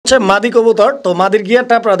হচ্ছে মাদি কবুতর। তো মাদির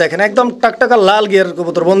গিয়ারটা আপনারা দেখেন একদম টাকটাকা লাল গিয়ারের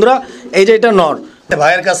কবুতর বন্ধুরা। এই যে এটা নর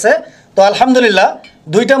ভাইয়ের কাছে। তো আলহামদুলিল্লাহ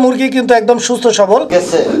দুইটা মুরগি কিন্তু একদম সুস্থ সবল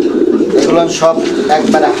গেছে। এগুলো সব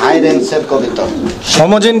একবারে হাই রেঞ্জের কবুতর,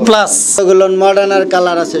 হোমোজিন প্লাস। এগুলো মডার্ন আর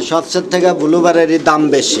কালার আছে, সবচেয়ে থেকে ব্লুবারেরই দাম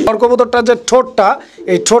বেশি। নর কবুতরটা যে ঠোঁটটা,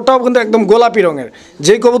 এই ঠোঁটটাও কিন্তু একদম গোলাপি রঙের,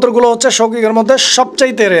 যেই কবুতরগুলো হচ্ছে শৌকিকের মধ্যে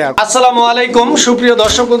সবচাইতে রেয়ার। আসসালামু আলাইকুম সুপ্রিয়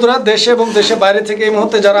দর্শক বন্ধুরা, দেশে এবং দেশের বাইরে থেকে এই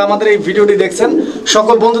মুহূর্তে যারা আমাদের এই ভিডিওটি দেখছেন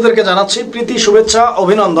সকল বন্ধুদেরকে জানাচ্ছি প্রীতি শুভেচ্ছা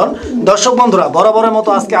অভিনন্দন। দর্শক বন্ধুরা, বরাবরের মতো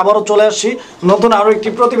আজকে আবারও চলে আসছি নতুন আরও একটি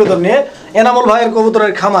প্রতিবেদন নিয়ে এনামুল ভাইয়ের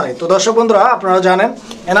কবুতরের খামারে। তো দর্শক বন্ধুরা, আপনারা জানেন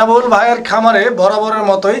এনামুল ভাইয়ের খামারে বরাবরের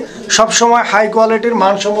মতোই সবসময় হাই কোয়ালিটির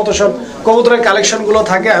মানসম্মত সব কবুতরের কালেকশনগুলো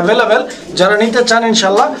থাকে অ্যাভেলেবেল। যারা নিতে চান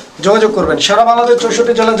ইনশাল্লাহ যোগাযোগ করবেন। সারা বাংলাদেশ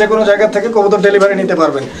 64 জেলার যে কোনো জায়গা থেকে কবুতর ডেলিভারি নিতে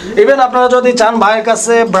পারবেন। ইভেন আপনারা যদি চান ভাইয়ের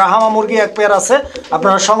কাছে ব্রাহ্মা মুরগি এক পেয়ার আছে,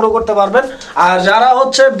 আপনারা সংগ্রহ করতে পারবেন। আর যারা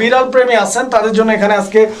হচ্ছে বিড়াল প্রেমী আছেন তাদের জন্য এখানে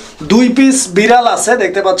আজকে 2 পিস বিড়াল আছে,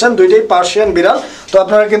 দেখতে পাচ্ছেন দুইটাই পার্সিয়ান বিড়াল। তো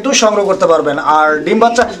আপনারা কিন্তু সংগ্রহ করতে পারবেন। আর ডিম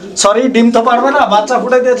তো পারবে না, বাচ্চা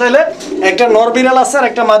ফুটাইতে চাইলে একটা নর বিড়াল আছে আর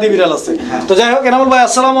একটা মাদি বিড়াল আছে। তো যাই হোক এনামুল ভাই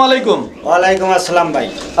আসসালামু আলাইকুম। ওয়ালাইকুম আসসালাম ভাই।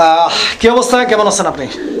 কি অবস্থা, কেমন আছেন আপনি?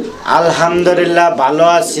 আলহামদুলিল্লাহ ভালো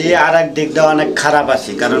আছি। আর এক দিক দিয়ে অনেক খারাপ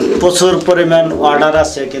আছি, কারণ প্রচুর পরিমাণ অর্ডার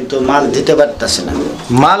আছে কিন্তু মাল দিতে পারতেছি না।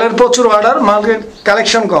 মালের প্রচুর অর্ডার, মালের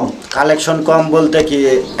কালেকশন কম। কালেকশন কম বলতে কি,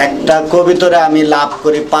 একটা কবিতরে আমি লাভ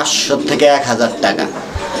করি 500 থেকে 1000 টাকা।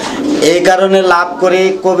 এই কারণে লাভ করি,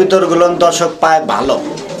 কবিতরগুলো দর্শক পায় ভালো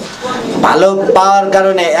ভালো পাওয়ার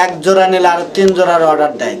কারণে এক জোড়া নিলে আর 3 জোড়ার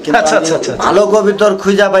অর্ডার দেয়, কিন্তু ভালো কবিতর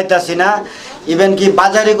খুঁজে পাইতাছি না। ইভেন কি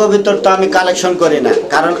বাজারি কবিতর তো আমি কালেকশন করি না,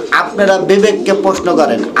 কারণ আপনারা বিবেককে প্রশ্ন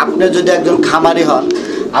করেন। আপনি যদি একজন খামারি হন,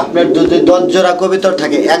 আপনার যদি 10 জোড়া কবিতর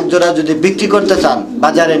থাকে, এক জোড়া যদি বিক্রি করতে চান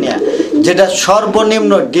বাজারে নিয়ে, যেটা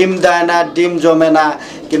সর্বনিম্ন ডিম দেয় না, ডিম জমে না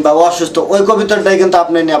কিংবা অসুস্থ, ওই কবিতরটাই কিন্তু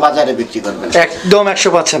আপনি নিয়ে বাজারে বিক্রি করবেন একদম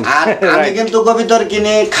 100%। আর আমি কিন্তু কবিতর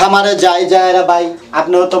কিনে খামারে যাই ভাই,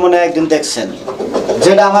 আপনিও তো মনে হয় একদিন দেখছেন,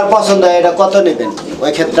 যেটা আমার পছন্দ হয় এটা কত নেবেন,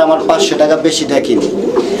 ওই ক্ষেত্রে আমার 500 টাকা বেশি দেখিনি।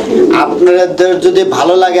 আপনাদের যদি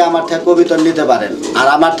ভালো লাগে আমার থেকে কবিতর নিতে পারেন। আর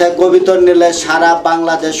আমার থেকে কবিতর নিলে সারা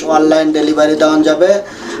বাংলাদেশ অনলাইন ডেলিভারি দেওয়া যাবে।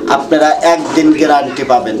 আপনারা একদিন গ্যারান্টি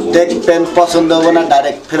পাবেন, দেখবেন পছন্দ হবে না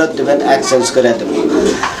ডাইরেক্ট ফেরত দেবেন, এক্সচেঞ্জ করে দেবেন।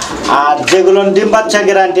 আর যেগুলো ডিম বাচ্চা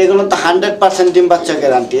গ্যারান্টি, এগুলো তো 100% ডিম বাচ্চা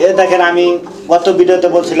গ্যারান্টি। এ দেখেন আমি গত ভিডিওতে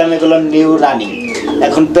বলছিলাম এগুলো নিউ রানিং,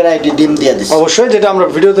 এখন প্রায় ডিম দিয়ে দিচ্ছি অবশ্যই, যেটা আমরা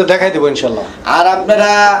ভিডিওতে দেখাই দেবো ইনশাল্লাহ। আর আপনারা,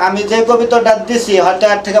 আমি যে কবিতরটা দিচ্ছি হয়তো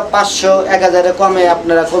 8 থেকে 500 1000 কমে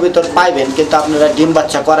আপনারা কবিতর পাইবেন, কিন্তু আপনারা ডিম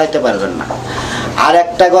বাচ্চা করাইতে পারবেন না। আর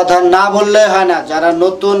একটা কথা না বললে হয় না, যারা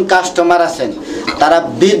নতুন কাস্টমার আছেন তারা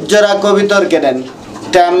 20 জোড়া কবিতর কেনেন,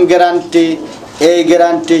 টাইম গ্যারান্টি, এই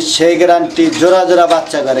গ্যারান্টি সেই গ্যারান্টি, জোড়া জোড়া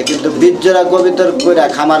বাচ্চা করে, কিন্তু 20 জোড়া কবিতর করে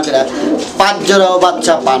খামার করে 5 জোড়াও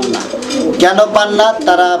বাচ্চা পান না। কেন পান না?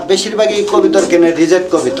 তারা বেশিরভাগই কবিতর কেনে রিজেক্ট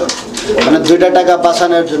কবিতর, মানে 2টা টাকা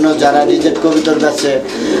বাঁচানোর জন্য যারা রিজেক্ট কবিতর বেচে।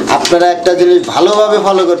 আপনারা একটা জিনিস ভালোভাবে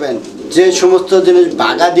ফলো করবেন, যে সমস্ত জিনিস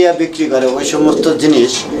বাগা দিয়ে বিক্রি করে ওই সমস্ত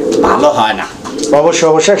জিনিস ভালো হয় না।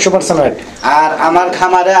 অবশ্যই 100% রাইট। আর আমার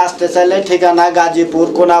খামারে আসতে চাইলে ঠিকানা গাজীপুর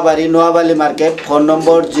কোনাবাড়ি নোয়াবালি মার্কেট, ফোন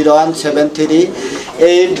নম্বর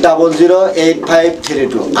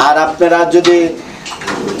 0173308532। আর আপনারা যদি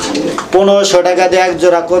 1500 টাকা দিয়ে এক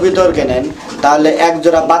জোড়া কবিতর কেনেন, তাহলে এক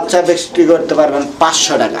জোড়া বাচ্চা বিক্রি করতে পারবেন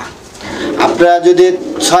 500 টাকা। আপনারা যদি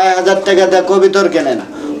 6000 টাকা দিয়ে কবিতর কেনেন,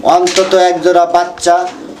 অন্তত এক জোড়া বাচ্চা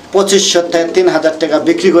 2500 থেকে 3000 টাকা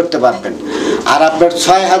বিক্রি করতে পারবেন। আর আপনার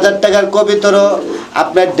 6000 টাকার কবিতরও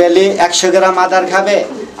আপনার ডেলি 100 গ্রাম আদার খাবে,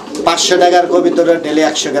 500 টাকার কবিতরও ডেলি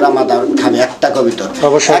 100 গ্রাম আদার খাবে একটা কবিতর।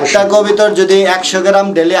 একটা কবিতর যদি 100 গ্রাম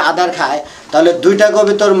ডেলি আদার খায়, তাহলে 2টা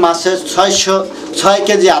কবিতর মাসে 6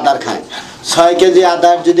 কেজি আদার খায়। 6 কেজি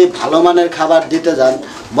আদার যদি ভালো মানের খাবার দিতে যান,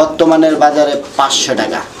 বর্তমানের বাজারে 500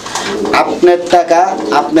 টাকা। আপনার টাকা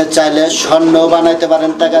আপনি চাইলে স্বর্ণও বানাইতে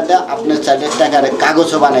পারেন টাকাতে, আপনি চাইলে টাকার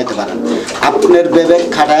কাগজও বানাইতে পারেন। আপনার বিবেক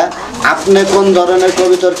খাটা, আপনি কোন ধরনের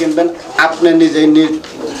কবিতর কিনবেন আপনি নিজেই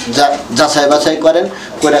যাচাই বাছাই করেন,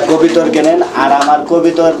 করে কবিতর কেনেন। আর আমার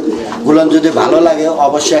কবিতরগুলো যদি ভালো লাগে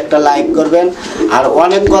অবশ্যই একটা লাইক করবেন। আর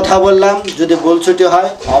অনেক কথা বললাম, যদি ভুল ত্রুটি হয়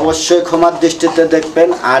অবশ্যই ক্ষমার দৃষ্টিতে দেখবেন।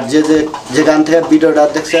 আর যেখান থেকে ভিডিওটা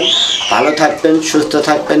দেখছেন ভালো থাকবেন, সুস্থ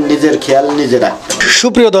থাকবেন, নিজের খেয়াল নিজে রাখবেন।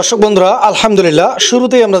 সুপ্রিয় দর্শক বন্ধুরা, আলহামদুলিল্লাহ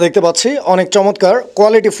শুরুতেই আমরা দেখতে পাচ্ছি অনেক চমৎকার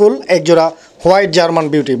কোয়ালিটিফুল একজোড়া হোয়াইট জার্মান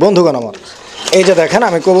বিউটি। বন্ধুগণ আমার এই যে দেখেন,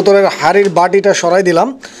 আমি কবুতরের হাড়ির বাটিটা সরাই দিলাম,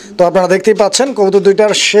 তো আপনারা দেখতেই পাচ্ছেন কবুতর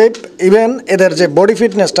দুইটার শেপ, ইভেন এদের যে বডি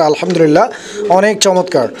ফিটনেসটা আলহামদুলিল্লাহ অনেক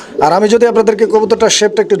চমৎকার। আর আমি যদি আপনাদেরকে কবুতরটার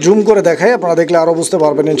শেপটা একটু জুম করে দেখাই, আপনারা দেখলে আরও বুঝতে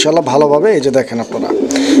পারবেন ইনশাল্লাহ ভালোভাবে। এই যে দেখেন আপনারা।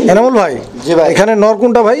 এনামুল ভাই, জি ভাই, এখানে নর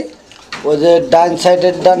কোনটা ভাই? ওই যে ডান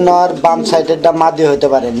সাইডেরটা নর, বাম সাইডেরটা মাদি হতে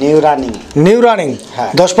পারে। New running. New running.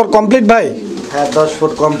 হ্যাঁ। 10 ফুট কমপ্লিট ভাই? হ্যাঁ 10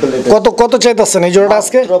 ফুট কমপ্লিট। কত কত চাইতেছেন এই জোড়াটা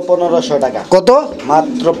আজকে? মাত্র 1500 টাকা। কত?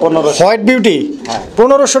 মাত্র 1500। White beauty? হ্যাঁ।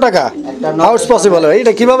 1500 টাকা? How is possible?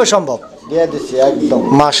 এটা কিভাবে সম্ভব? দিয়ে দিছি একদম।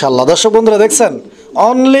 মাশাআল্লাহ, দর্শক বন্ধুরা দেখছেন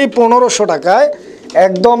অনলি 1500 টাকায়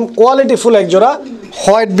একদম কোয়ালিটিফুল এক জোড়া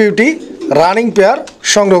হোয়াইট বিউটি রানিং পেয়ার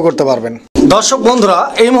সংগ্রহ করতে পারবেন। দর্শক বন্ধুরা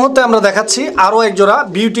এই মুহূর্তে আমরা দেখাচ্ছি আরও এক জোড়া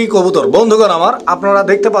বিউটি কবুতর। বন্ধুগণ আমার, আপনারা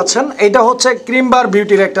দেখতে পাচ্ছেন এটা হচ্ছে ক্রিমবার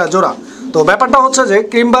বিউটির একটা জোড়া। তো ব্যাপারটা হচ্ছে যে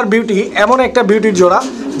ক্রিমবার বিউটি এমন একটা বিউটির জোড়া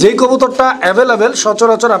যেই কবুতরটা অ্যাভেলেবেল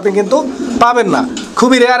সচরাচর আপনি কিন্তু পাবেন না।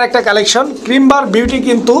 খুবই রেয়ার একটা কালেকশন। ক্রিমবার বিউটি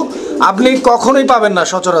কিন্তু আপনি কখনোই পাবেন না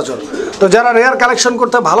সচরাচর। তো যারা রেয়ার কালেকশন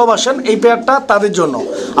করতে ভালোবাসেন এই পেয়ারটা তাদের জন্য।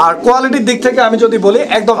 আর কোয়ালিটির দিক থেকে আমি যদি বলি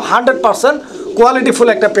একদম 100% কোয়ালিটিফুল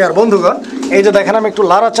একটা পেয়ার। বন্ধুগণ এই যে দেখেন আমি একটু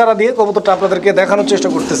লাড়াচাড়া দিয়ে কবুতরটা আপনাদেরকে দেখানোর চেষ্টা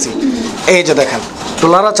করতেছি। এই যে দেখেন একটু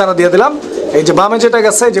লাড়াচাড়া দিয়ে দিলাম। এই যে বামে যেটা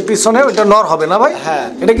গেছে যে পিছনে ওইটা নর হবে না ভাই? হ্যাঁ।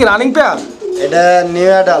 এটা কি রানিং পেয়ার? এটা নিউ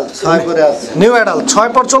অ্যাডাল্ট 6 করে আছে। নিউ অ্যাডাল্ট 6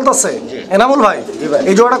 পর চলতেছে। এনামুল ভাই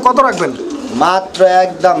এই জোড়াটা কত রাখবেন? মাত্র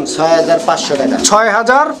একদম 6500 টাকা।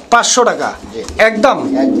 6500 টাকা একদম?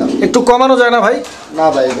 একদম। একটু কমানো যায় না ভাই? না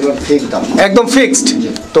ভাই এগুলো ঠিক দাম। একদম ফিক্সড।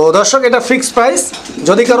 তো দর্শক এটা ফিক্সড প্রাইস।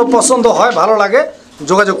 যদি কারো পছন্দ হয় ভালো লাগে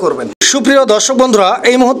যোগাযোগ করবেন। সুপ্রিয় দর্শক বন্ধুরা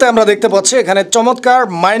এই মুহূর্তে আমরা দেখতে পাচ্ছি এখানে চমৎকার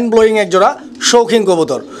মাইন্ড ব্লোয়িং এক জোড়া শৌখিন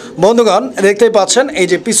কবুতর। বন্ধুগণ দেখতেই পাচ্ছেন এই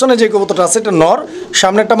যে পিছনে যে কবুতরটা আছে এটা নর,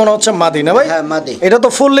 সামনেরটা মনে হচ্ছে মাদি না ভাই? হ্যাঁ মাদি। এটা তো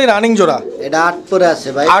ফুললি রানিং জোড়া। এটা 8 পরে আছে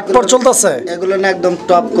ভাই। 8 পর চলতেছে? এগুলো না একদম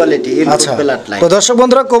টপ কোয়ালিটি। আচ্ছা। তো দর্শক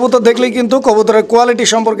বন্ধুরা কবুতর দেখলেই কিন্তু কবুতরের কোয়ালিটি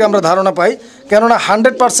সম্পর্কে আমরা ধারণা পাই, কেননা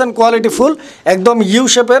 100% কোয়ালিটি ফুল। একদম ইউ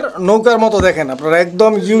শেপের নৌকার মতো দেখেন আপনারা,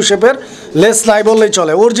 একদম ইউ শেপের, লেস নাই বললেই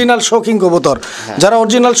চলে। অরিজিনাল শৌখিন কবুতর। যারা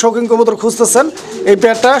অরিজিনাল শৌখিন কবুতর খুঁজতেছেন এই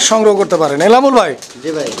পেয়ারটা সংগ্রহ করতে পারেন। এলামুল ভাই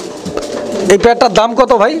জি ভাই এই পেয়ারটার দাম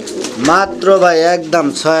কত ভাই? মাত্র ভাই একদম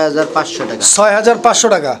 6500 টাকা। 6500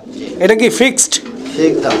 টাকা? এটা কি ফিক্সড?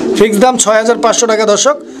 ঠিক দাম। ফিক্সড দাম 6500 টাকা।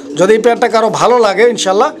 দর্শক যদি এই পেয়ারটা কারো ভালো লাগে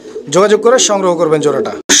ইনশাল্লাহ যোগাযোগ করে সংগ্রহ করবেন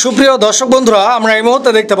জোড়াটা। সুপ্রিয় দর্শক বন্ধুরা আমরা এই মুহূর্তে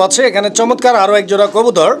দেখতে পাচ্ছি এখানে চমৎকার আরও এক জোড়া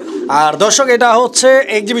কবুতর। আর দর্শক এটা হচ্ছে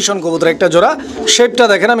এক্সিবিশন কবুতর একটা জোড়া। শেপটা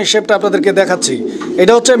দেখেন, আমি শেপটা আপনাদেরকে দেখাচ্ছি।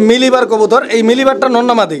 এটা হচ্ছে মিলিবার কবুতর। এই মিলিবারটা নর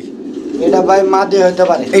না মাদি? এটা ভাই মাদি হতে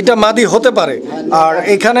পারে। এটা মাদি হতে পারে। আর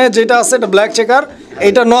এখানে যেটা আছে এটা ব্ল্যাক চেকার,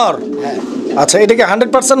 এটা নর। হ্যাঁ। আচ্ছা এটা কি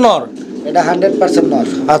 100% নর? এটা 100% নর।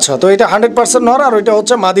 আচ্ছা তো এটা 100% নর আর ওইটা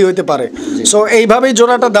হচ্ছে মাদি হইতে পারে। সো এইভাবেই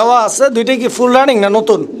জোড়াটা দেওয়া আছে। দুইটাই কি ফুল রানিং না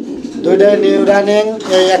নতুন? দুইটা নিউ রানিং।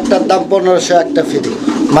 এই একটার দাম 1500, একটা ফ্রি।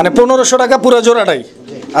 মানে 1500 টাকা পুরো জোড়াটাই?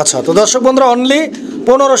 আচ্ছা তো দর্শক বন্ধুরা অনলি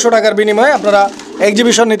 1500 টাকার বিনিময়ে আপনারা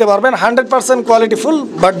এক্সিবিশন নিতে পারবেন। 100% কোয়ালিটি ফুল,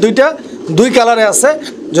 বাট দুইটা দুই কালারে আছে।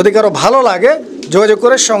 যদি কারো ভালো লাগে যোগাযোগ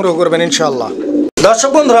করে সংগ্রহ করবেন ইনশাল্লাহ।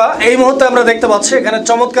 দর্শক বন্ধুরা এই মুহূর্তে আমরা দেখতে পাচ্ছি এখানে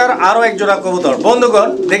চমৎকার আরও এক জোড়া কবুতর। বন্ধুগণ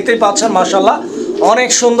দেখতেই পাচ্ছেন মাশাআল্লাহ অনেক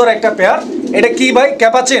সুন্দর একটা পেয়ার। এটা কি ভাই?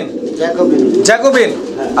 ক্যাপাচিন? জ্যাকোবিন।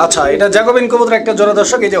 আচ্ছা এটা জ্যাকোবিন কবুতর একটা জোড়া।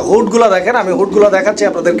 দর্শক এই যে হুডগুলো দেখেন, আমি হুডগুলো দেখাচ্ছি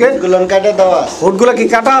আপনাদেরকে। গুলন কাটে দেওয়া আছে। হুডগুলো কি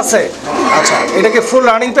কাটা আছে? আচ্ছা এটা কি ফুল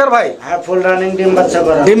রানিং পেয়ার ভাই? হ্যাঁ ফুল রানিং, ডিম বাচ্চা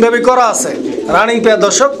করা। ডিম বেবি করা আছে, রানিং পেয়ার।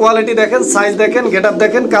 দর্শক কোয়ালিটি দেখেন, সাইজ দেখেন, গেটআপ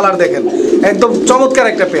দেখেন, কালার দেখেন, একদম চমৎকার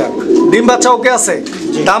একটা পেয়ার। ডিম বাচ্চা ওকে আছে।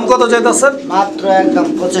 দাম কত চাইতেছেন? মাত্র একদম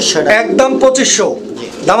 2500 টাকা। একদম 2500।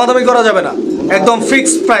 দামাদামি করা যাবে না, একদম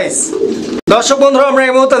ফিক্সড প্রাইস। দর্শক বন্ধুরা আমরা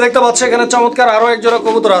এই মুহূর্তে দেখতে পাচ্ছি এখানে চমৎকার আরো এক জোড়া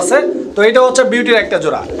কবুতর আছে। তো এটা হচ্ছে বিউটির একটা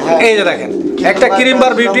জোড়া। এই যে দেখেন একটা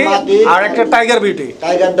ক্রিমবার বিউটি আর একটা টাইগার বিউটি।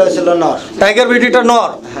 টাইগারটা ছিল নর। টাইগার বিউটিটা নর,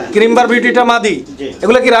 ক্রিমবার বিউটিটা মাদি।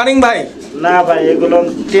 এগুলো কি রানিং ভাই? না ভাই এগুলো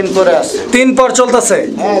 3 পরে আছে। 3 পর চলতেছে?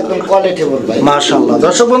 হ্যাঁ একদম কোয়ালিটি ফুল ভাই। মাশাআল্লাহ।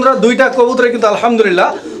 দর্শক বন্ধুরা দুইটা কবুতরে কিন্তু আলহামদুলিল্লাহ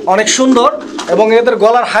অনেক সুন্দর এবং এদের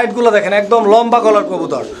গলার হাইট গুলো দেখেন, একদম লম্বা গলার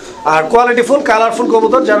কবুতর আর কোয়ালিটি ফুল কালারফুল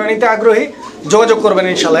কবুতর। যারা নিতে আগ্রহী যোগাযোগ করবেন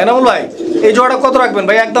ইনশাআল্লাহ। এনামুল ভাই এই জোড়াটা কত রাখবেন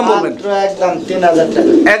ভাই? একদম বলবেন। একদম 3000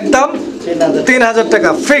 টাকা। একদম 3000 টাকা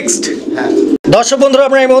ফিক্সড। হ্যাঁ দর্শক বন্ধুরা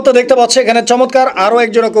আমরা এই মুহূর্তে দেখতে পাচ্ছি এখানে চমৎকার আরো এক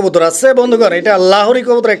জোড়া কবুতর আছে। বন্ধুগণ এটা লাহোরি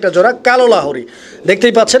কবুতর একটা জোড়া, কালো লাহোরি।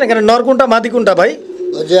 দেখতেই পাচ্ছেন এখানে নর কোনটা মাদি কোনটা ভাই?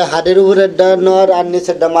 ওই যে হাড়ের উপরেরটা নর আর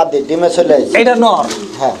নিচেরটা মাদি, ডিমে চলে আসে। এটা নর?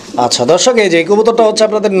 হ্যাঁ। আচ্ছা দর্শক এই যে কবুতরটা হচ্ছে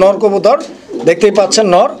আপনাদের নর কবুতর, দেখতেই পাচ্ছেন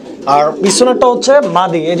নর। আর পিছনেরটা হচ্ছে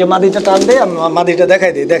মাদি। এই যে মাদিটা টান দিয়ে আমি মাদিটা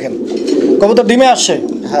দেখাই দিই। দেখেন কবুতর ডিমে আসছে।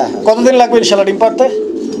 হ্যাঁ। কতদিন লাগবে ইনশাআল্লাহ ডিম পাড়তে?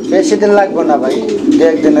 বেশি দিন লাগবে না ভাই,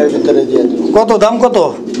 1 দিনের ভিতরে দিয়ে দেব। কত দাম কত?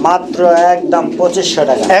 মাত্র একদম 2500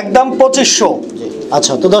 টাকা। একদম 2500?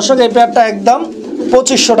 আচ্ছা তো দর্শক এই পেয়ারটা একদম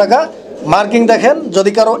 2500 টাকা। মার্কিং দেখেন,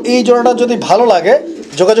 যদি কারো এই জোড়াটা যদি ভালো লাগে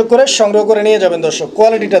যোগাযোগ করে সংগ্রহ করে নিয়ে যাবেন। দর্শক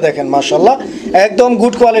কোয়ালিটিটা দেখেন মাশাআল্লাহ একদম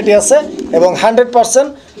গুড কোয়ালিটি আছে এবং 100%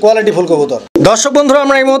 কোয়ালিটি ফুল কবুতর। দর্শক বন্ধুরা,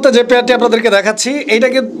 আমরা এই মুহূর্তে যে পেয়ারটি আপনাদেরকে দেখাচ্ছি এটা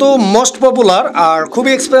কিন্তু মোস্ট পপুলার আর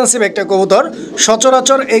খুবই এক্সপেন্সিভ একটা কবুতর।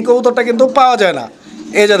 সচরাচর এই কবুতরটা কিন্তু পাওয়া যায় না।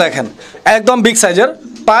 এই যে দেখেন একদম বিগ সাইজের,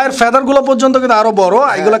 পায়ের ফেদারগুলো পর্যন্ত কিন্তু আরো বড়,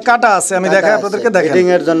 এগুলো কাটা আছে, আমি দেখাই আপনাদেরকে। দেখেন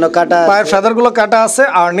এর জন্য কাটা, পায়ের ফেদারগুলো কাটা আছে।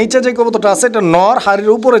 আর নিচে যে কবুতরটা আছে এটা নর,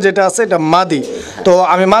 হাড়ির উপরে যেটা আছে এটা মাদি। তো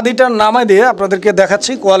আমি মাদিটা নামাই দিয়ে আপনাদেরকে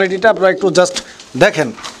দেখাচ্ছি কোয়ালিটিটা, আপনারা একটু জাস্ট দেখেন।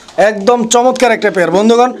 একদম চমৎকার একটা পেয়ার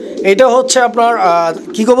বন্ধুগণ। এটা হচ্ছে আপনার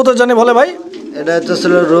কি কবুতর জানি বলে ভাই? এটা হচ্ছে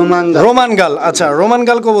রোমান গাল। আচ্ছা, রোমান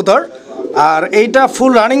গাল কবুতর। আর এইটা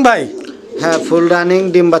ফুল রানিং ভাই? হ্যাঁ, ফুল রানিং,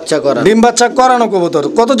 ডিম বাচ্চা করানো কবুতর।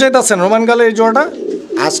 কত চাইতেছেন রোমান গালের এই জোড়াটা?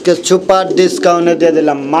 আজকে সুপার ডিসকাউন্টে দিয়ে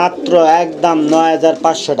দিলাম মাত্র একদম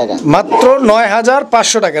 ৯৫০০ টাকা। মাত্র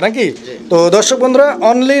 ৯৫০০ টাকা নাকি? তো দর্শক বন্ধুরা,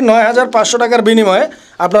 অনলি ৯৫০০ টাকার বিনিময়ে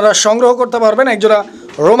আপনারা সংগ্রহ করতে পারবেন একজোড়া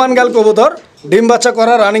রোমান গাল কবুতর, ডিম বাচ্চা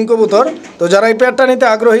করা রানিং কবুতর। তো যারা এই পেয়ারটা নিতে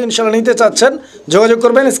আগ্রহী, ইনশাল্লাহ নিতে চাচ্ছেন, যোগাযোগ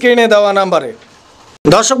করবেন স্ক্রিনে দেওয়া নাম্বারে।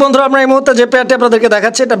 দর্শক বন্ধুরা, আমরা এই মুহূর্তে যে পেয়ারটি আপনাদেরকে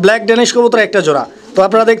দেখাচ্ছি এটা ব্ল্যাক ডেনিশ কবুতর একটা জোড়া। তো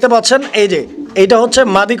আপনারা দেখতে পাচ্ছেন এই যে এইটা হচ্ছে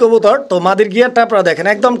মাদি কবুতর। তো মাদির গিয়ারটা আপনারা দেখেন,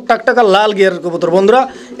 একদম টকটকা লাল গিয়ারের কবুতর বন্ধুরা।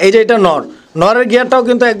 এই যে এটা নরের গিয়ারটাও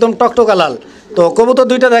কিন্তু একদম টকটকা লাল। তো কবুতর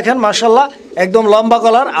দুইটা দেখেন মাশাআল্লাহ, একদম লম্বা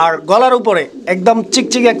গলার, আর গলার উপরে একদম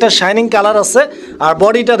চিকচিক একটা শাইনিং কালার আছে। আর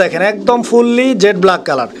বডিটা দেখেন একদম fully jet black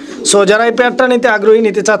colour. So যারা এই পেয়ারটা নিতে আগ্রহী,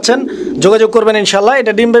 নিতে চাচ্ছেন, যোগাযোগ করবেন ইনশাল্লাহ।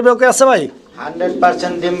 এটা ডিম বেবি ওকে আছে ভাই?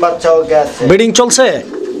 100% ডিম বাচ্চা ওকে আছে। ব্রিডিং চলছে?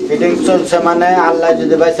 ফিডিং চলছে, মানে আল্লাহ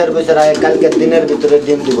যদি বাইসার আগে কালকে দিনের ভিতরে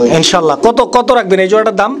ডিম দিব ইনশাআল্লাহ। কত রাখবেন এই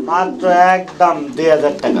জোড়াটার দাম? মাত্র একদম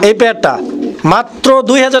 ২০০০ টাকা। এই পেয়ারটা মাত্র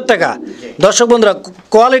 ২০০০ টাকা। দর্শক বন্ধুরা,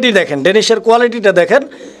 কোয়ালিটি দেখেন, ডেনিশের কোয়ালিটিটা দেখেন,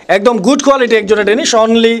 একদম গুড কোয়ালিটি একজোড়া ডেনিশ।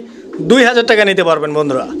 অনলি ২০০০ টাকা নিতে পারবেন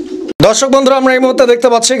বন্ধুরা। দর্শক বন্ধুরা, আমরা এই মুহূর্তে দেখতে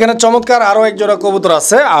পাচ্ছি এখানে চমৎকার আরো এক জোড়া কবুতর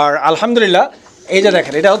আছে। আর আলহামদুলিল্লাহ এই যে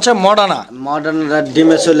দেখেন, এটা হচ্ছে মডার্না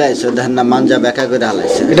ডিমে চলে আসছে, দেখেন না মাঞ্জা ব্যাখ্যা করে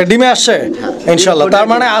হালাইছে। এটা ডিমে আসছে ইনশাআল্লাহ। তার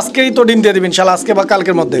মানে আজকেই তো ডিম দিয়ে দিবেন ইনশাআল্লাহ, আজকে বা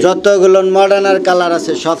কালকের মধ্যে। যতগুলো মডার্নার কালার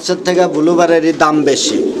আছে সবচেয়ে থেকে ব্লুবারেরই দাম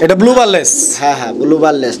বেশি। এটা ব্লুবারলেস? হ্যাঁ,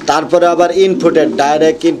 ব্লুবারলেস। তারপরে আবার ইনপুটেড,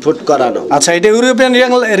 ডাইরেক্ট ইনপুট করানো। আচ্ছা, এটা ইউরোপিয়ান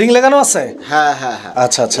রিং লাগানো আছে? হ্যাঁ।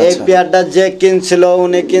 আচ্ছা। এই পেয়ারটা যে কিনছিল,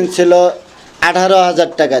 উনি কিনছিল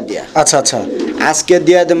 ১৮,০০০ টাকা দিয়া। আচ্ছা। আজকে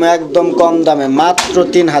দিয়ে দেবো একদম কম দামে, মাত্র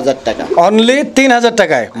 ৩০০০ টাকা। অনলি ৩০০০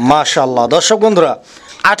 টাকায়। মাশাআল্লাহ। দর্শক বন্ধুরা,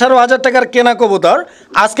 ১৮,০০০ টাকার কেনা কবুতর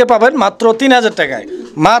আজকে পাবেন মাত্র ৩০০০ টাকায়।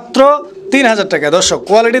 মাত্র ৩০০০ টাকায়। দর্শক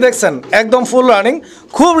কোয়ালিটি দেখছেন, একদম ফুল রানিং।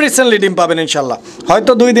 খুব রিসেন্টলি ডিম পাবেন ইনশাল্লাহ।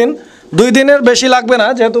 হয়তো ২ দিনের বেশি লাগবে না,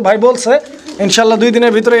 যেহেতু ভাই বলছে ইনশাল্লাহ 2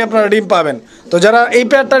 দিনের ভিতরেই আপনারা ডিম পাবেন। তো যারা এই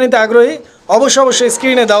পেয়ারটা নিতে আগ্রহী, অবশ্যই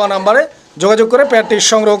স্ক্রিনে দেওয়া নাম্বারে যোগাযোগ করে পেয়ারটি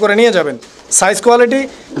সংগ্রহ করে নিয়ে যাবেন। সাইজ কোয়ালিটি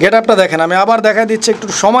গেট আপটা দেখেন, আমি আবার দেখা দিচ্ছি, একটু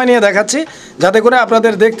সময় নিয়ে দেখাচ্ছি যাতে করে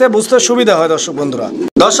আপনাদের দেখতে বুঝতে সুবিধা হয়। দর্শক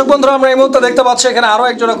বন্ধুরা, আমরা এই মুহূর্তে দেখতে পাচ্ছি এখানে আরো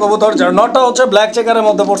একজোড়া কবুতর, যার নরটা হচ্ছে ব্ল্যাক চেকারের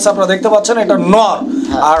মধ্যে পড়ছে, আপনারা দেখতে পাচ্ছেন এটা নর।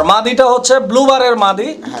 আর মাদিটা হচ্ছে ব্লুবারের মাদি।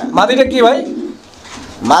 মাদিটা কি ভাই?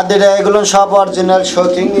 মাদিরা এগুলো সব অরিজিনাল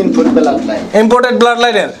শোকিং ইম্পোর্টেড ব্লাড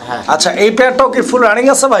লাইনের। আচ্ছা, এই পেয়ারটাও কি ফুল রানিং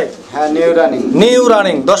আছে ভাই? হ্যাঁ, নিউ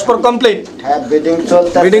রানিং 10 পর কমপ্লিট। হ্যাঁ,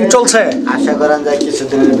 ব্রিডিং চলছে। আশা করেন যায়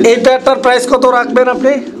কিছুদিনের ভিতরে। এই পেয়ারটার প্রাইস কত রাখবেন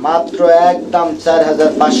আপনি? মাত্র একদম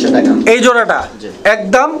 ৪৫০০ টাকা। এই জোড়াটা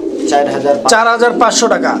একদম ৪৫০০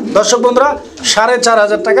 টাকা। দর্শক বন্ধুরা,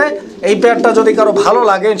 ৪৫০০ টাকায় এই পেয়ারটা যদি কারো ভালো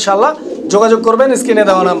লাগে ইনশাআল্লাহ যোগাযোগ করবেন স্ক্রিনে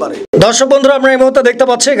দেওয়া নাম্বারে। দর্শক বন্ধুরা, আমরা এই মুহূর্তে দেখতে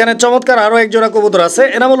পাচ্ছি এখানে চমৎকার আরো এক জোড়া কবুতর আছে।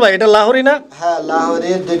 এনামুল ভাই, এটা লাহোরি না? হ্যাঁ,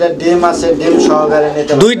 লাহোরি। দুইটা ডিম আছে, ডিম সহকারে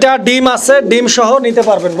নিতে পারবেন। দুইটা ডিম আছে, ডিম সহ নিতে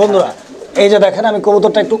পারবেন বন্ধুরা। এই যে দেখেন, আমি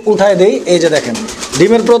কবুতরটা একটু উঠায় দেই। এই যে দেখেন,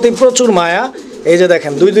 ডিমের প্রতি প্রচুর মায়া। এই যে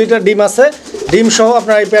দেখেন, দুইটা ডিম আছে, ডিম সহ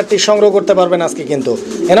আপনারা এই পেয়ারটি সংগ্রহ করতে পারবেন আজকে কিন্তু।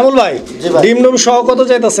 এনামুল ভাই, ডিম সহ কত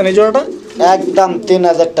চাইতেছেন এই জোড়াটা? একদম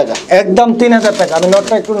 ৩০০০ টাকা। একদম ৩০০০ টাকা। আমি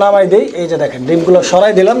নটটা একটু নামাই দেই। এই যে দেখেন, ডিমগুলো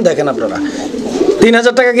সরাই দিলাম, দেখেন আপনারা।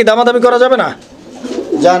 ৩০০০ টাকা কি দামাদামি করা যাবে না?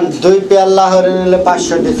 জান, ২ পেয়ার লাহোরি নিলে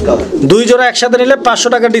 ৫০০ ডিসকাউন্ট। 2 জোড়া একসাথে নিলে 500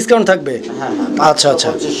 টাকা ডিসকাউন্ট থাকবে। আচ্ছা।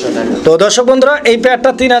 ২৫০০ টাকা। তো দর্শক বন্ধুরা, এই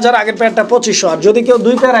পেয়ারটা ৩০০০, আগের পেয়ারটা ২৫০০। আর যদি কেউ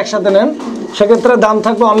 2 পেয়ার একসাথে নেন, সেক্ষেত্রে দাম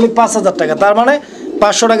থাকবে অনলি ৫০০০ টাকা। তার মানে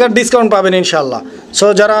 500 টাকার ডিসকাউন্ট পাবেন ইনশাআল্লাহ। সো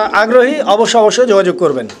যারা আগ্রহী অবশ্যই যোগাযোগ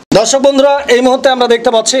করবেন। দর্শক বন্ধুরা, এই মুহূর্তে আমরা দেখতে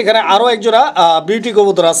পাচ্ছি এখানে আরো এক জোড়া বিউটি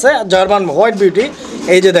কবুতর আছে, জার্মান হোয়াইট বিউটি।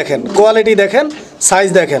 এই যে দেখেন, কোয়ালিটি দেখেন, সাইজ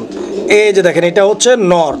দেখেন। এই যে দেখেন, এটা হচ্ছে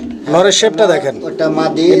নরের শেপটা দেখেন।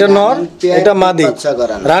 এটা নর, এটা মাদি,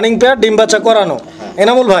 রানিং পেয়ার, ডিম বাচ্চা করানো।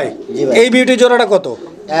 এনামুল ভাই, এই বিউটি জোড়াটা কত?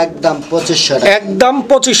 একদম ২৫০০ টাকা। একদম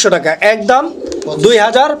 ২৫০০ টাকা। একদম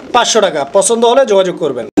 ২৫০০ টাকা। পছন্দ হলে যোগাযোগ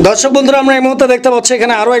করবেন। দর্শক বন্ধুরা, আমরা এই মুহূর্তে দেখতে পাচ্ছি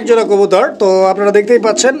এখানে আরো এক জোড়া কবুতর। তো আপনারা দেখতেই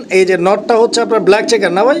পাচ্ছেন, এই যে নটটা হচ্ছে আপনার ব্ল্যাক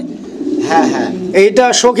চেকার না ভাই? হ্যাঁ। এইটা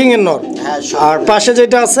শোকিং এর নর। আর পাশে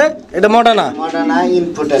যেটা আছে এটা মডার্না।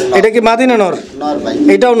 ইনপুটের। এটা কি মাদি না নর? নর ভাই।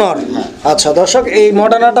 এটাও নর। আচ্ছা দর্শক, এই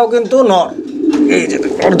মডার্নাটাও কিন্তু নর। এই যে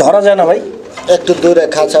ওর ধরা যায় না ভাই, একটু দূরে,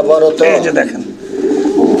 খাঁচা বড় তো। এই যে দেখেন,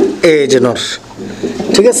 এই যে নর,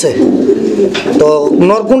 ঠিক আছে। তো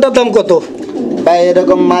নর কোনটার দাম কত ভাই?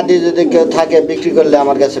 এরকম মাদি যদি কেউ থাকে বিক্রি করলে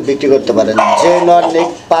আমার কাছে বিক্রি করতে পারেন। যে নর নিক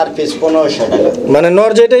পার পিস 1500 টাকা। মানে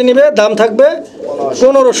নর যেটাই নিবে দাম থাকবে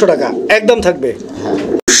 1500 টাকা, একদম থাকবে।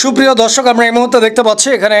 সুপ্রিয় দর্শক, আমরা এই মুহূর্তে দেখতে পাচ্ছি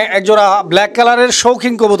এখানে একজোড়া ব্ল্যাক কালারের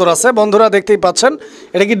শৌখিন কবুতর আছে। বন্ধুরা দেখতেই পাচ্ছেন,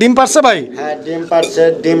 এটা কি ডিম পারছে ভাই? হ্যাঁ, ডিম পারছে,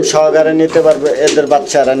 ডিম সহকারে নিতে পারবে, এদের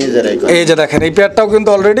বাচ্চারা নিজেরাই করে। এই যে দেখেন, এই পেয়ারটাও কিন্তু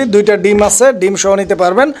অলরেডি 2টা ডিম আছে, ডিম সহ নিতে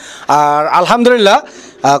পারবেন। আর আলহামদুলিল্লাহ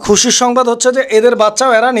খুশির সংবাদ হচ্ছে যে এদের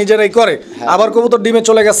বাচ্চাও এরা নিজেরাই করে। আবার কবুতর ডিমে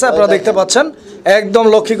চলে গেছে, আপনারা দেখতে পাচ্ছেন, একদম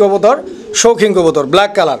লক্ষ্মী কবুতর, শৌখিন কবুতর,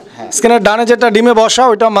 ব্ল্যাক কালার। স্ক্রিনের ডানে যেটা ডিমে বসা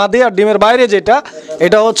ওইটা মাদি, আর ডিমের বাইরে যেটা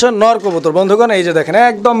এটা হচ্ছে নর কবুতর। বন্ধুগণ এই যে দেখেন,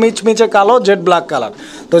 একদম মিচমিচে কালো, জেড ব্ল্যাক কালার।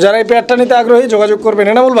 তো যারা এই পেয়ারটা নিতে আগ্রহী যোগাযোগ করবেন।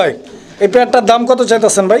 এনামুল ভাই, এই পেয়ারটার দাম কত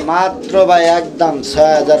চাইতেছেন ভাই? মাত্র ভাই একদম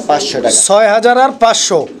 6500 টাকা।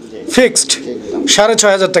 6500 ফিক্সড,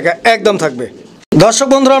 6500 টাকা একদম থাকবে। দর্শক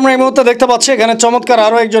বন্ধুরা, আমরা এই মুহূর্তে দেখতে পাচ্ছি এখানে চমৎকার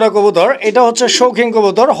আরো এক জোড়া কবুতর। এটা হচ্ছে শৌখিন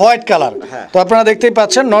কবুতর, হোয়াইট কালার। তো আপনারা দেখতেই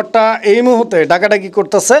পাচ্ছেন নটটা এই মুহূর্তে ডাকাডাকি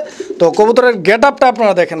করতেছে। তো কবুতরের গেট আপটা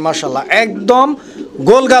আপনারা দেখেন, মাশাআল্লাহ, একদম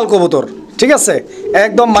গোলগাল কবুতর, ঠিক আছে,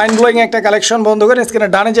 একদম মাইন্ড ব্লোয়িং একটা কালেকশন। বন্ধুগণ স্ক্রিনে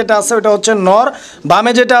ডানে যেটা আছে ওটা হচ্ছে নর,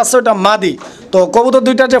 বামে যেটা আছে ওটা মাদি। তো কবুতর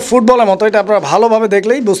দুইটা যে ফুটবলের মতো, এটা আপনারা ভালোভাবে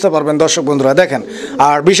দেখলেই বুঝতে পারবেন দর্শক বন্ধুরা, দেখেন।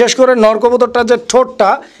 আর বিশেষ করে নর কবুতরটার যে ঠোঁটটা,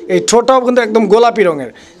 এই ঠোঁটটাও কিন্তু একদম গোলাপি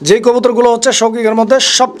রঙের। যেই কবুতরগুলো হচ্ছে শৌখিনের মধ্যে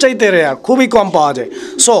সবচাইতে রেয়ার, খুবই কম পাওয়া যায়।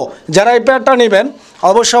 সো যারা এই পেয়ারটা নেবেন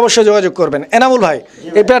অবশ্যই যোগাযোগ করবেন। এনামুল ভাই,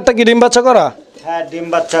 এই পেয়ারটা কি ডিম বাচ্চা করা? হ্যাঁ, ডিম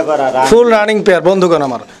বাচ্চা করা, ফুল রানিং পেয়ার। বন্ধুগণ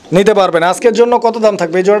আমার নিতে পারবেন। আজকের জন্য কত দাম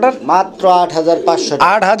থাকবে এই জোড়াটার? মাত্র 8500 টাকা।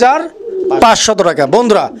 8500 টাকা।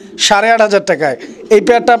 বন্ধুরা 8500 টাকায় এই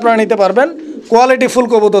পেয়ারটা আপনারা নিতে পারবেন। কোয়ালিটি ফুল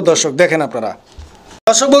কবুতর দর্শক দেখেন আপনারা।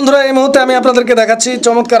 দর্শক বন্ধুরা, এই মুহূর্তে আমি আপনাদেরকে দেখাচ্ছি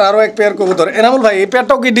চমৎকার আরো এক পেয়ার কবুতর। এনামুল ভাই, এই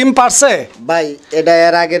পেয়ারটাও কি ডিম পারছে? ভাই এটা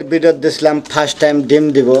এর আগের ভিডিও দিছিলাম, ফার্স্ট টাইম ডিম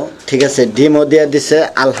দিব, ঠিক আছে, ডিমও দিয়ে দিছে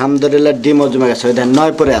আলহামদুলিল্লাহ, ডিমও জমে গেছে। ওইটা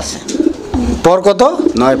 9 পরে আছে। পর কত?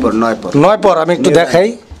 9 পর। 9 পর। আমি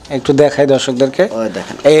একটু দেখাই দর্শকদেরকে। ওই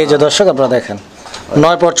দেখেন, এই যে দর্শক আপনারা দেখেন,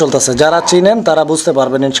 9 পর চলতেছে। যারা চিনেন তারা বুঝতে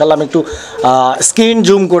পারবেন ইনশাল্লাহ। আমি একটু স্ক্রিন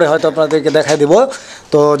জুম করে হয়তো আপনাদেরকে দেখাই দিব।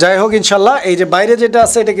 তো যাই হোক ইনশাল্লাহ, এই যে বাইরে যেটা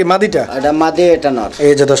আছে এটা কি মাদিটা? এটা মাদি, এটা নর।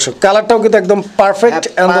 এই যে দর্শক, কালারটাও কিন্তু একদম পারফেক্ট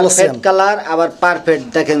পারফেক্ট কালার, আবার পারফেক্ট।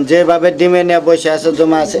 দেখেন যেভাবে ডিমে নিয়ে বসে আছে,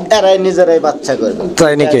 জমা আছে, এরাই নিজেরাই বাচ্চা করবে।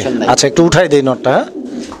 তাই নাকি? আচ্ছা, একটু উঠাই দেই নটটা। হ্যাঁ,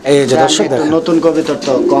 এই যে দর্শক দেখেন, নতুন কবিতর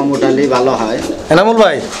তো কম উঠালেই ভালো হয়। এনামুল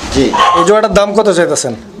ভাই, জি, এই জোড়াটার দাম কত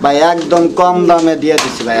চাইতেছেন ভাই? একদম কম দামে দিয়ে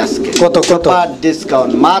দিচ্ছি ভাই আজকে। কত? পার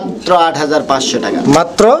ডিসকাউন্ট মাত্র 8500 টাকা।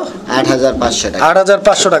 মাত্র 8500 টাকা।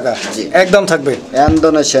 8500 টাকা একদম থাকবে।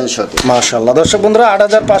 ইন্দোনেশিয়ান শৌখিন, মাশাআল্লাহ। দর্শক বন্ধুরা,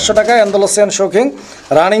 8500 টাকা ইন্দোনেশিয়ান শৌখিন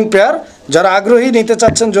রানিং পেয়ার। যারা আগ্রহী নিতে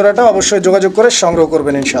চাচ্ছেন জোড়াটা অবশ্যই যোগাযোগ করে সংগ্রহ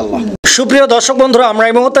করবেন ইনশাআল্লাহ। সুপ্রিয় দর্শক বন্ধুরা, আমরা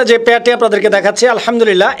এই মুহূর্তে যে পেয়ারটি আপনাদেরকে দেখাচ্ছি,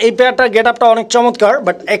 আলহামদুলিল্লাহ এই পেয়ারটার গেট আপটা অনেক চমৎকার।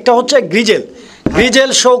 বাট একটা হচ্ছে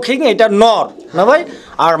গ্রিজেল শৌখিন, এটা নর না ভাই?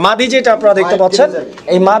 আর মাদি যেটা আপনারা দেখতে পাচ্ছেন,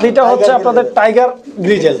 এই মাদিটা হচ্ছে আপনাদের টাইগার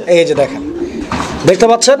গ্রিজেল। এই যে দেখেন, দেখতে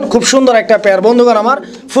পাচ্ছেন, খুব সুন্দর একটা পেয়ার। বন্ধুগণ আমার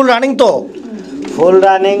ফুল রানিং তো, ফুল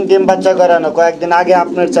রানিং, ডিম বাচ্চা করানো। কয়েকদিন আগে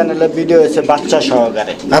আপনার চ্যানেলে ভিডিও হয়েছে বাচ্চা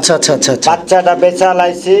সহকারে। আচ্ছা। বাচ্চাটা বেচা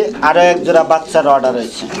লাইছি, আরো এক জোড়া বাচ্চার অর্ডার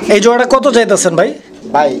হয়েছে। এই জোড়াটা কত চাইতেছেন ভাই?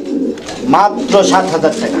 ভাই মাত্র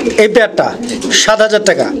 7000 টাকা। এই পেয়ারটা 7000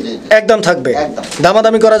 টাকা একদম থাকবে,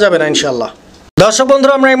 দামাদামি করা যাবে না ইনশাআল্লাহ। দর্শক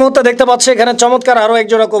বন্ধুরা, আমরা এই মুহূর্তে দেখতে পাচ্ছি এখানে চমৎকার আরো এক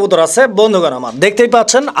জোড়া কবুতর আছে। বন্ধুগণ আমার দেখতেই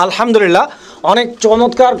পাচ্ছেন, আলহামদুলিল্লাহ অনেক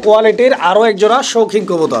চমৎকার কোয়ালিটির আরো এক জোড়া শৌখিন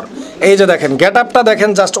কবুতর। এই যে দেখেন, গেট আপটা দেখেন,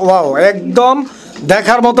 জাস্ট ওয়াও, একদম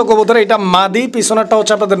দেখার মতো কবুতর। এটা মাদি, পিছনেরটা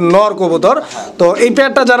হচ্ছে আপনাদের নর কবুতর। তো এই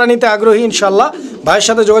পেয়ারটা যারা নিতে আগ্রহী ইনশাল্লাহ ভাইয়ের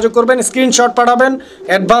সাথে যোগাযোগ করবেন, স্ক্রিনশট পাঠাবেন,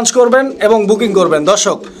 অ্যাডভান্স করবেন এবং বুকিং করবেন।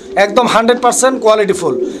 দর্শক একদম 100% কোয়ালিটি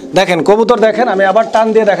ফুল। দেখেন কবুতর দেখেন, আমি আবার টান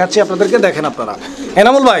দিয়ে দেখাচ্ছি আপনাদেরকে, দেখেন আপনারা।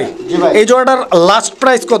 এনামুল ভাই, এই জোড়াটার লাস্ট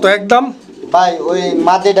প্রাইস কত একদম? ভাই ওই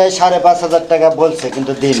মাদিটাই 5500 টাকা বলছে,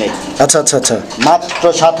 কিন্তু দিই নেই। আচ্ছা মাত্র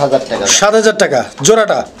 7000 টাকা। 7000 টাকা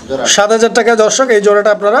জোড়াটা? 7000 টাকা দর্শক এই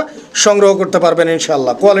জোড়াটা আপনারা সংগ্রহ করতে পারবেন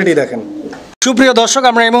ইনশাআল্লাহ। কোয়ালিটি দেখেন। সুপ্রিয় দর্শক,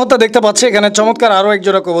 আমরা এই মুহূর্তে দেখতে পাচ্ছি এখানে চমৎকার আরো এক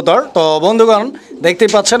জোড়া কবুতর। তো বন্ধুগণ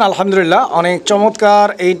দেখতেই পাচ্ছেন, আলহামদুলিল্লাহ অনেক চমৎকার।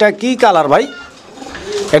 এইটা কি কালার ভাই?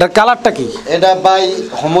 এটা কালারটা কি? এটা ভাই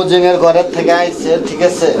হোমোজেনের ঘরের থেকে আইছে, ঠিক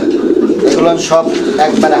আছে, এগুলো সব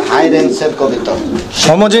একবারে হাই রেঞ্জের কবিতা,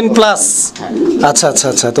 হোমোজেন প্লাস।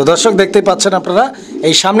 আচ্ছা। তো দর্শক দেখতেই পাচ্ছেন আপনারা,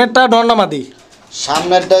 এই সামনেরটা নর না মাদি?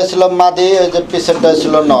 সামনেরটা ছিল মাদি, ওই যে পিছেরটা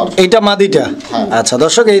ছিল নর। এইটা মাদিটা। আচ্ছা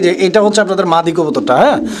দর্শক, এই যে এটা হচ্ছে আপনাদের মাদি কবুতরটা।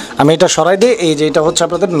 হ্যাঁ, আমি এটা সরাই দিই। এই যে এটা হচ্ছে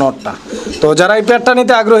আপনাদের নরটা। তো যারা এই পেয়ারটা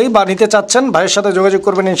নিতে আগ্রহী বা নিতে চাচ্ছেন, ভাইয়ের সাথে যোগাযোগ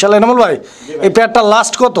করবেন ইনশাআল্লাহ। এনামুল ভাই, এই পেয়ারটা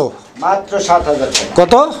লাস্ট কত? মাত্র 7,000 টাকা।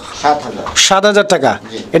 কত? 7,000। 7,000 টাকা।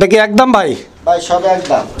 এটা কি একদম ভাই? ভাই সব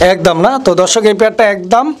একদম। একদম না? তো দর্শক, এই পেয়ারটা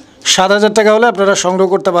একদম 7,000 টাকা হলে আপনারা সংগ্রহ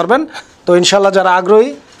করতে পারবেন। তো ইনশাআল্লাহ যারা আগ্রহী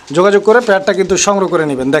যোগাযোগ করে পেয়ারটা কিন্তু সংগ্রহ করে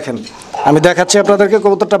নেবেন। দেখেন, আমি দেখাচ্ছি আপনাদেরকে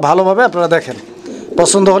কবুতরটা ভালোভাবে, আপনারা দেখেন।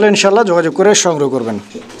 পছন্দ হলে ইনশাআল্লাহ যোগাযোগ করে সংগ্রহ করবেন।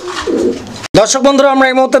 দর্শক বন্ধুরা, আমরা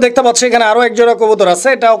এই মুহূর্তে দেখতে পাচ্ছি এখানে আরও এক জোড়া কবুতর আছে।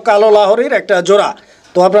 এটাও কালো লাহোরির একটা জোড়া।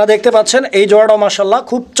 তো আপনারা দেখতে পাচ্ছেন এই জোড়াটাও মাশাআল্লাহ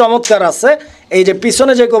খুব চমৎকার আছে। এই যে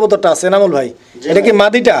পিছনে যে কবুতরটা আছে এনামুল ভাই, এটা কি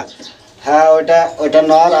মাদিটা? হ্যাঁ, ওইটা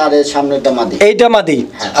নর আর এর সামনেটা মাদি। এইটা মাদি।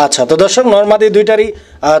 আচ্ছা, তো দর্শক, নর মাদি দুইটারই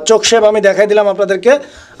চোখ শেপ আমি দেখাই দিলাম আপনাদেরকে।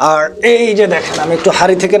 আর এই যে দেখেন, আমি একটু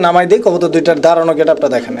হাড়ি থেকে নামাই দিই, কবুতর দুইটার দাঁড়ানো গেটআপটা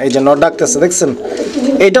দেখেন। এই যে নর ডাকতেছে, দেখছেন?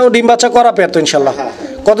 এটাও ডিম বাচ্চা করা পেয়ার তো ইনশাল্লাহ।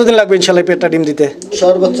 কতদিন লাগবে ইনশাল্লাহ এই পেয়ারটা ডিম দিতে?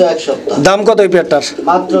 সর্বোচ্চ 1 সপ্তাহ। দাম কত এই পেয়ারটার?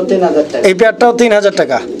 মাত্র 3,000 টাকা। এই পেয়ারটাও 3,000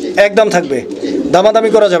 টাকা একদম থাকবে, দামাদামি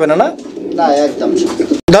করা যাবে না? না না, একদম।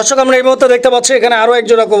 দর্শক, আমরা এই মুহূর্তে দেখতে পাচ্ছি এখানে আরো এক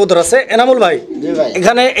জোড়া কবুতর আছে। এনামুল ভাই,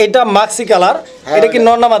 এখানে এটা মাক্সি কালার, এটা কি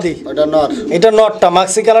নর না মাদি? ওটা নর। এটা নরটা,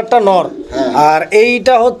 মাক্সি কালারটা নর। আর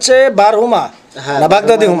এইটা হচ্ছে বারহুমা না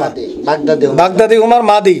বাগদাদি হুমা? বাগদাদি হুমার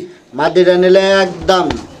মাদি। মাদিটা নিলে একদম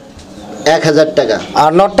 1,000 টাকা।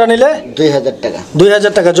 আর নরটা নিলে 2,000 টাকা।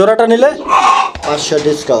 2,000 টাকা। জোড়াটা নিলে 500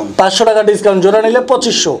 ডিসকাউন্ট। 500 টাকা ডিসকাউন্ট। জোড়া নিলে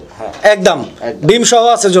 2500 একদম। ডিম সহ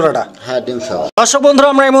আছে জোড়াটা? হ্যাঁ, ডিম সহ। দর্শক বন্ধুরা,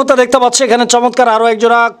 আমরা এই মুহূর্তে দেখতে পাচ্ছি এখানে চমৎকার আরো এক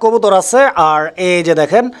জোড়া কবুতর আছে। আর এই যে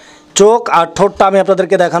দেখেন, চোখ আর ঠোঁটটা আমি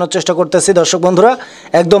আপনাদেরকে দেখানোর চেষ্টা করতেছি দর্শক বন্ধুরা,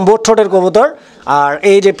 একদম বোট ঠোঁটের কবুতর। আর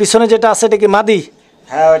এই যে পিছনে যেটা আছে, এটা কি মাদি?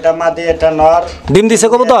 হ্যাঁ, ওটা মাদি, এটা নর। ডিম দিছে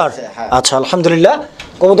কবুতর? আচ্ছা, আলহামদুলিল্লাহ,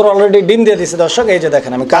 কবুতর অলরেডি ডিম দিয়ে দিছে দর্শক। এই যে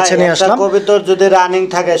দেখেন, আমি কাছে নিয়ে আসলাম। কবুতর যদি রানিং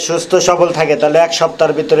থাকে, সুস্থ সবল থাকে, তাহলে 1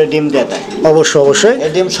 সপ্তাহের ভিতরে ডিম দিয়ে দেয়। অবশ্যই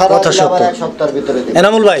এই ডিম কথা সত্য। 1 সপ্তাহের ভিতরে দিবে।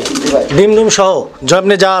 এনামুল ভাই, ডিম সহ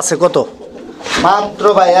জবনে যা আছে কত? মাত্র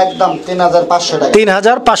ভাই একদম 3,500 টাকা।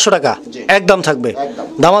 3,500 টাকা একদম থাকবে,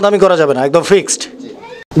 দামাদামি করা যাবে না, একদম ফিক্সড।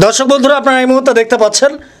 দর্শক বন্ধুরা, আপনারা এই মুহূর্তে দেখতে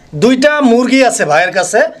পাচ্ছেন দুইটা মুরগি আছে ভাইয়ের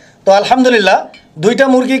কাছে। তো আলহামদুলিল্লাহ, দুইটা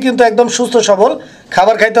মুরগি কিন্তু একদম সুস্থ সবল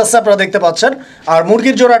খাবার খাইতেছে, আপনারা দেখতে পাচ্ছেন। আর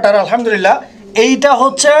মুরগির জোড়াটার আলহামদুলিল্লাহ, এইটা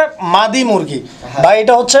হচ্ছে মাদি মুরগি বা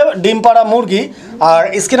এটা হচ্ছে ডিম পাড়া মুরগি। আর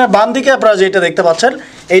স্ক্রিনের বাম দিকে আপনারা যেটা দেখতে পাচ্ছেন,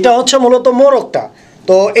 এইটা হচ্ছে মূলত মোরগটা।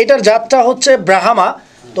 তো এটার জাতটা হচ্ছে ব্রাহ্মা।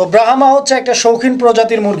 তো ব্রাহ্মা হচ্ছে একটা শৌখিন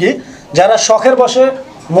প্রজাতির মুরগি। যারা শখের বশে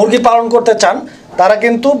মুরগি পালন করতে চান, তারা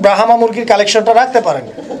কিন্তু ব্রাহ্মা মুরগির কালেকশনটা রাখতে পারেন।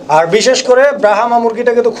 আর বিশেষ করে ব্রাহ্মা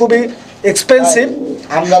মুরগিটা কিন্তু খুবই এক্সপেন্সিভ।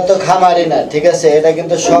 আমরা তো খামারি না, ঠিক আছে? এটা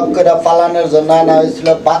কিন্তু শখ করে পালনের জন্য আনা হয়েছিল।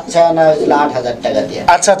 বাচ্চা আনা হয়েছিল 8,000 টাকা দিয়ে।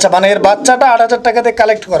 আচ্ছা, মানে এর বাচ্চাটা 8,000 টাকা দিয়ে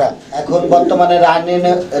কালেক্ট করা। এখন বর্তমানে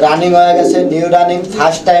রানিং হয়ে গেছে, নিউ রানিং,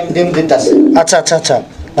 ফার্স্ট টাইম ডিম দিতেছে। আচ্ছা,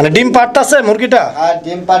 মানে ডিম পাড়তাছে মুরগিটা? আর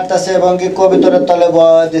ডিম পাড়তাছে এবং কি কবিতরের তলে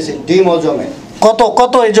বয়া দিছে, ডিমও জমে।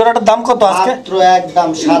 কত এই জোড়াটার দাম কত আজকে? মাত্র একদম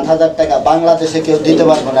 7,000 টাকা। বাংলাদেশে কেউ দিতে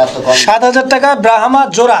পারবে না এত কম। 7,000 টাকা ব্রাহ্মা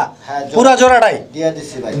জোড়া? পুরা জোড়াটাই দিয়ে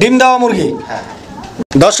দিছি ভাই, ডিম দেওয়া মুরগি। হ্যাঁ।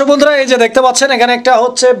 দর্শক বন্ধুরা, এই যে দেখতে পাচ্ছেন এখানে একটা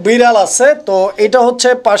হচ্ছে বিড়াল আছে। তো এটা হচ্ছে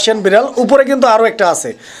পার্সিয়ান বিড়াল। উপরে কিন্তু আরো একটা আছে।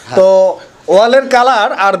 তো ওয়ালের কালার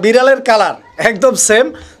আর বিড়ালের কালার একদম সেম,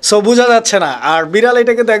 সো বোঝা যাচ্ছে না। আর বিড়াল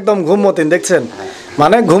এটা কিন্তু একদম ঘুমমতিন, দেখছেন?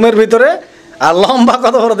 মানে ঘুমের ভিতরে। আর লম্বা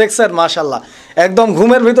কত বড় দেখছেন, মাশাআল্লাহ, একদম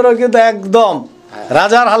ঘুমের ভিতরে কিন্তু একদম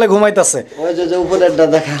রাজার হালে ঘুমাইতেছে। ওই যে উপরেরটা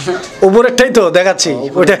দেখেন, উপরেরটাই তো দেখাচ্ছি,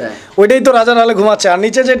 ওইটাই তো রাজার হালে ঘুমাচ্ছে। আর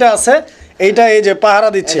নিচে যেটা আছে, এইটা এই যে পাহারা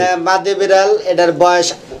দিচ্ছে। এটা মাদি বিড়াল, এটার বয়স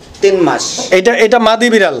 3 মাস। এটা মাদি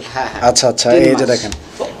বিড়াল? আচ্ছা, এই যে দেখেন,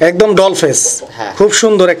 একদম ডল ফেস, খুব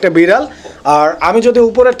সুন্দর একটা বিড়াল। আর আমি যদি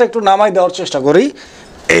উপরেরটা একটু নামাই দেওয়ার চেষ্টা করি,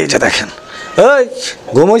 এই যে দেখেন, এই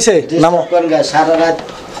ঘুমাইছে, নামো। সারা রাত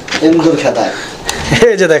ইন্দুর খেতায়।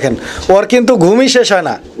 এই যে দেখেন, ওর কিন্তু ঘুমই শেষ হয়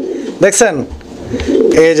না, দেখছেন?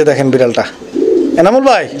 এই যে দেখেন বিড়ালটা। এনামুল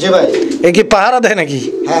ভাই, জি ভাই, এ কি পাহারা দেয় নাকি?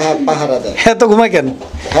 হ্যাঁ, পাহারা দেয়। তো ঘুমায় কেন?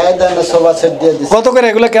 হ্যাঁ, দেন না, সোফা সেট দিয়ে দিছি। কত করে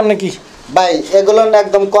এগুলো, কেমনে কি ভাই? এগুলো না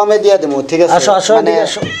একদম কমে দিয়ে দেবো, ঠিক আছে? আসো মানে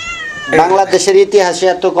বাংলাদেশের ইতিহাসে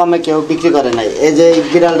এত কমে কেউ বিক্রি করে নাই। এই যে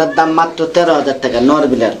বিড়ালটার দাম মাত্র 13,000 টাকা। নর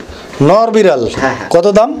বিড়াল। নর বিড়াল? কত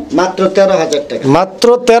দাম? মাত্র 13,000 টাকা। মাত্র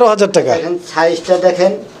 13,000 টাকা? দেখেন সাইজটা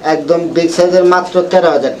দেখেন, একদম বিগ সাইজের, মাত্র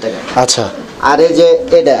 13,000 টাকা। আচ্ছা। আর এই যে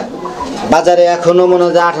এটা বাজারে এখনো মনে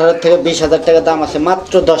হয় 18 থেকে 20,000 টাকা দাম আছে,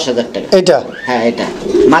 মাত্র 10,000 টাকা। এটা? হ্যাঁ, এটা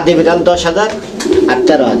মাদি বিড়াল 10,000 আর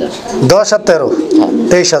 13,000। 10 আর 13,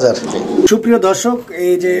 23,000। সুপ্রিয় দর্শক,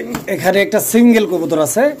 এই যে এখানে একটা সিঙ্গেল কবুতর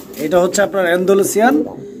আছে। এটা হচ্ছে আপনার অ্যান্ডালুসিয়ান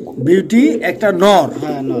বিউটি একটা নর।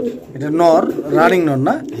 হ্যাঁ নর। এটা নর, রানিং নর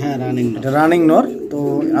না? হ্যাঁ রানিং নর। এটা রানিং নর। তো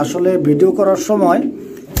আসলে ভিডিও করার সময়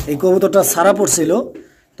এই কবুতরটা ছাড়া পড়ছিল,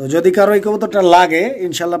 তো যদি কারো এই কবুতরটা লাগে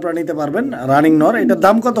ইনশাল্লাহ আপনারা নিতে পারবেন। রানিং নর, এটার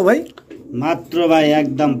দাম কত ভাই? মাত্র ভাই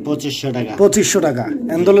একদম 2500 টাকা। 2500 টাকা।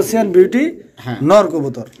 অ্যান্ডালুসিয়ান বিউটি নর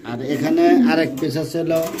কবুতর। আর এখানে আরেক পিস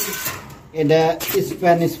ছিল, এটা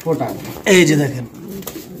স্প্যানিশ পোটার। এই যে দেখেন,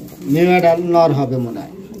 নিউ অ্যাডাল নর হবে মনে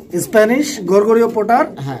হয়। স্প্যানিশ গরগরীয় পোটার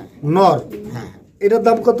হ্যাঁ নর। হ্যাঁ। এটার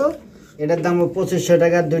দাম কত? এটার দাম 2500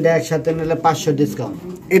 টাকা, দুইটা একসাথে নিলে 500 ডিসকাউন্ট।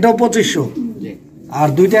 এটাও 2500, জি। আর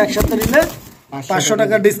দুইটা একসাথে নিলে 500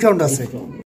 টাকা ডিসকাউন্ট আছে।